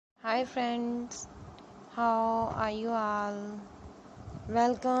Hi friends, how are you all?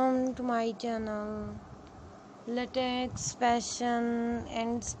 Welcome to my channel Latex Fashion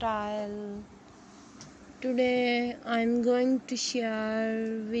and Style. Today I'm going to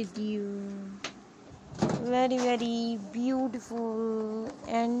share with you very beautiful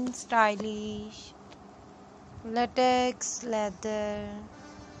and stylish latex leather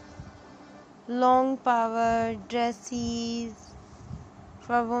long power dresses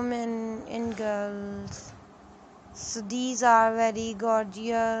for women and girls. So these are very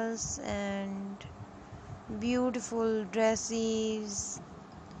gorgeous and beautiful dresses.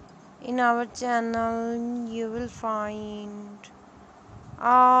 In our channel you will find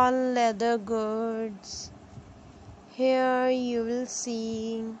all leather goods. Here you will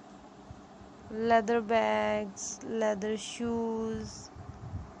see leather bags, leather shoes,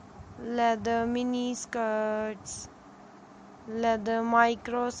 leather mini skirts, leather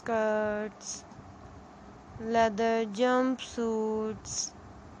micro skirts, leather jumpsuits,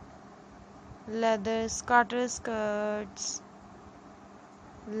 leather scatter skirts,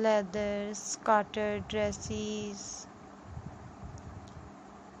 leather scatter dresses,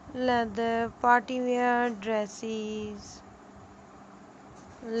 leather party wear dresses,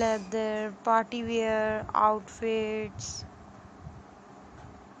 leather party wear outfits,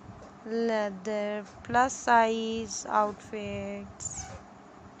 leather plus size outfits,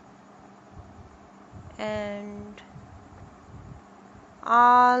 and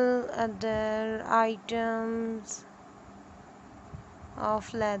all other items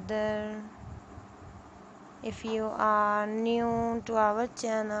of leather. If you are new to our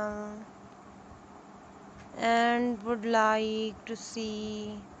channel and would like to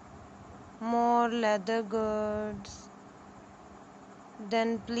see more leather goods,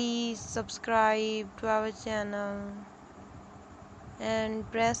 then please subscribe to our channel and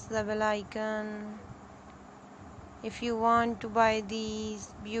press the bell icon if you want to buy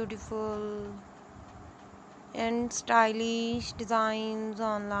these beautiful and stylish designs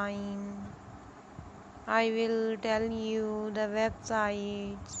online. I will tell you the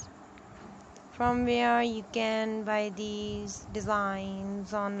websites from where you can buy these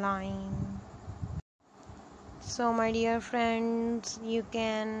designs online. So my dear friends, you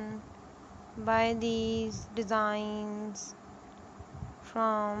can buy these designs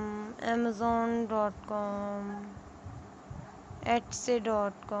from Amazon.com,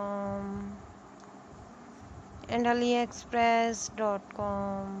 Etsy.com and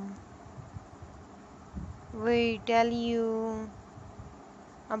AliExpress.com. We tell you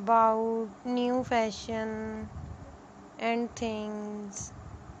about new fashion and things.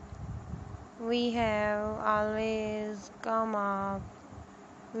 We have always come up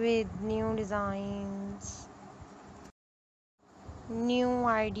with new designs, new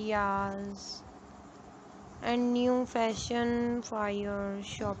ideas, and new fashion for your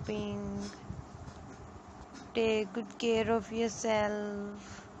shopping. Take good care of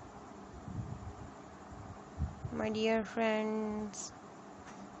yourself, my dear friends.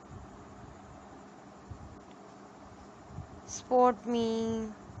 Support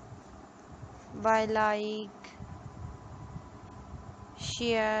me by like,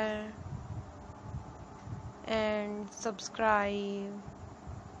 share and subscribe.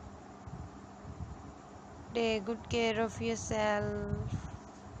 Take good care of yourself.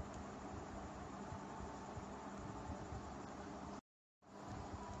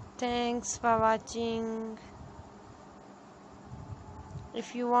 Thanks for watching.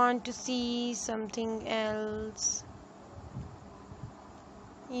 If you want to see something else,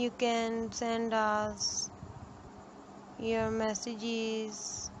 you can send us your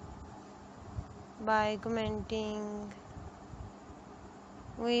messages by commenting.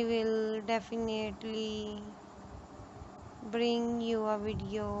 We will definitely bring you a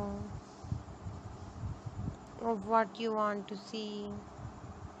video of what you want to see.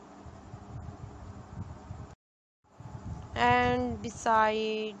 And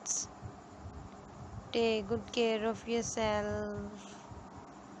besides, take good care of yourself.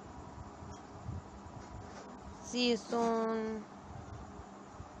 See you soon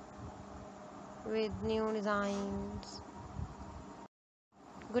with new designs.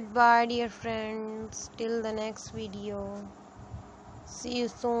 Goodbye dear friends, till the next video. See you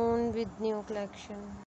soon with new collection.